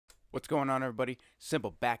What's going on, everybody?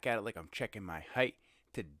 Simple back at it like I'm checking my height.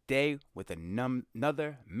 Today with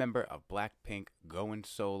another member of Blackpink going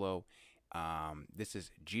solo. This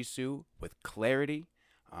is Jisoo with Clarity.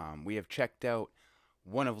 We have checked out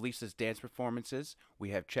one of Lisa's dance performances.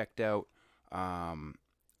 We have checked out a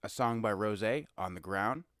song by Rose, On the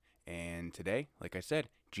Ground. And today, like I said,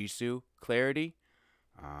 Jisoo, Clarity.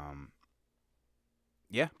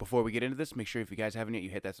 Yeah, before we get into this, make sure if you guys haven't yet, you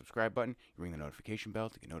hit that subscribe button, you ring the notification bell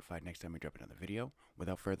to get notified next time we drop another video.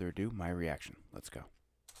 Without further ado, my reaction. Let's go.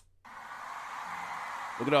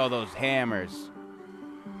 Look at all those hammers.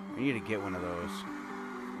 I need to get one of those.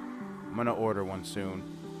 I'm gonna order one soon.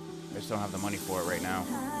 I just don't have the money for it right now.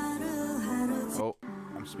 Oh,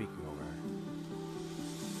 I'm speaking over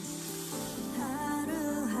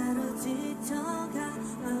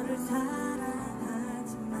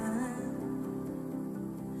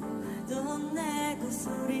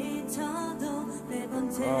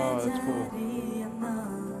Oh, that's cool.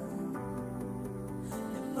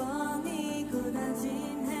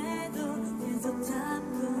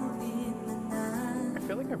 I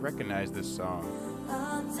feel like I recognize this song. I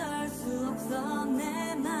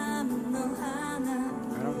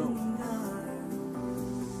don't know.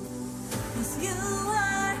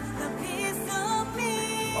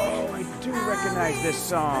 Oh, I do recognize this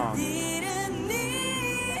song.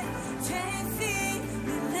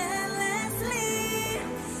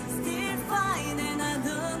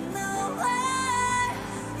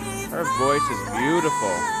 Her voice is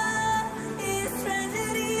beautiful.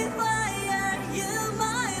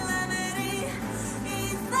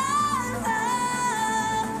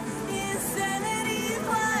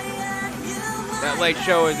 That light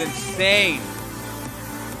show is insane.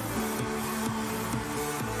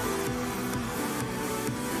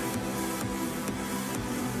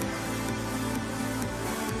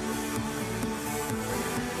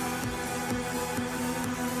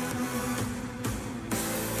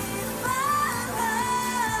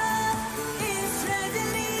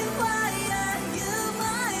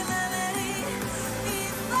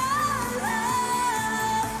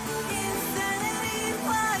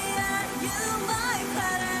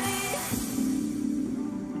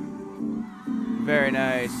 Very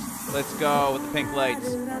nice. Let's go with the pink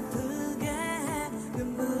lights.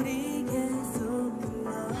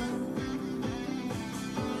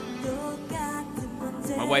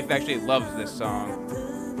 My wife actually loves this song.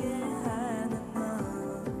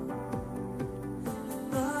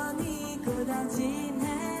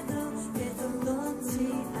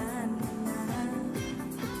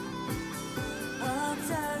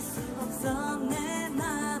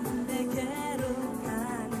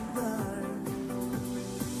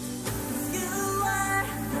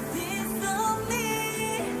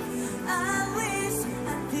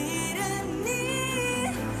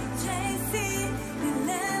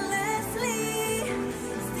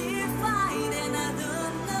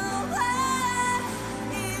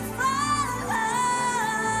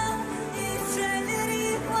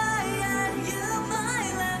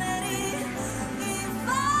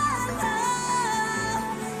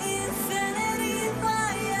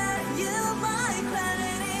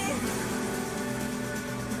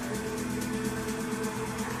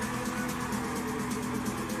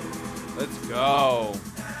 Let's go.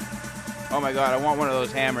 Oh my god, I want one of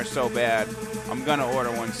those hammers so bad. I'm gonna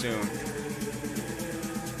order one soon.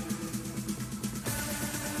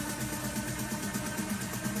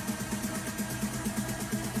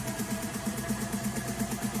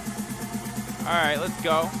 Alright, let's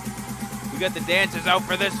go. We got the dancers out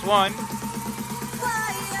for this one.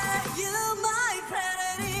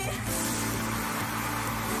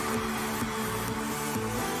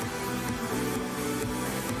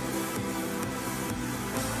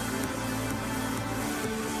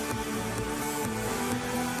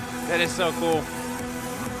 That is so cool.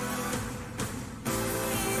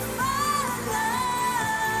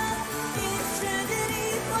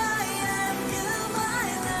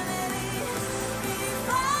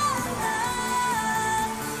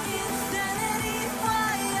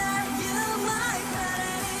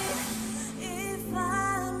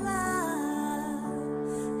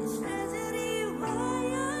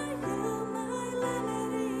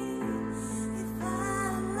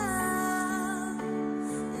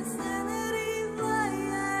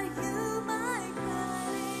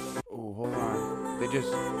 They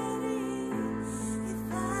just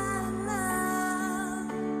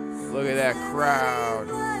look at that crowd.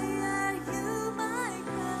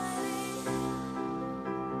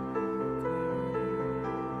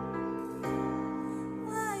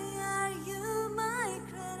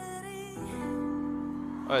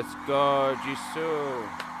 Let's go, Jisoo.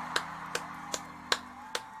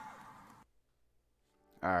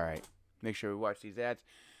 All right. Make sure we watch these ads.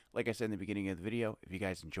 Like I said in the beginning of the video, if you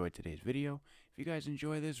guys enjoyed today's video, if you guys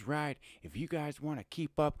enjoy this ride, if you guys want to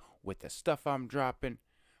keep up with the stuff I'm dropping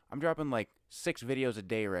like 6 videos a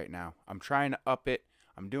day right now. I'm trying to up it.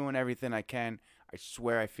 I'm doing everything I can. I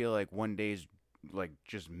swear I feel like one day's like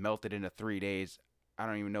just melted into 3 days. I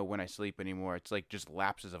don't even know when I sleep anymore. It's like just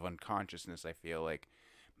lapses of unconsciousness, I feel like.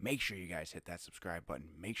 Make sure you guys hit that subscribe button.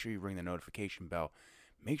 Make sure you ring the notification bell.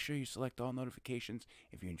 Make sure you select all notifications.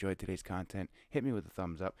 If you enjoyed today's content, hit me with a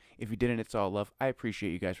thumbs up. If you didn't, it's all love. I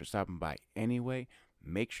appreciate you guys for stopping by anyway.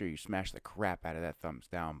 Make sure you smash the crap out of that thumbs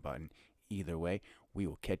down button. Either way, we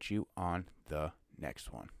will catch you on the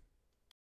next one.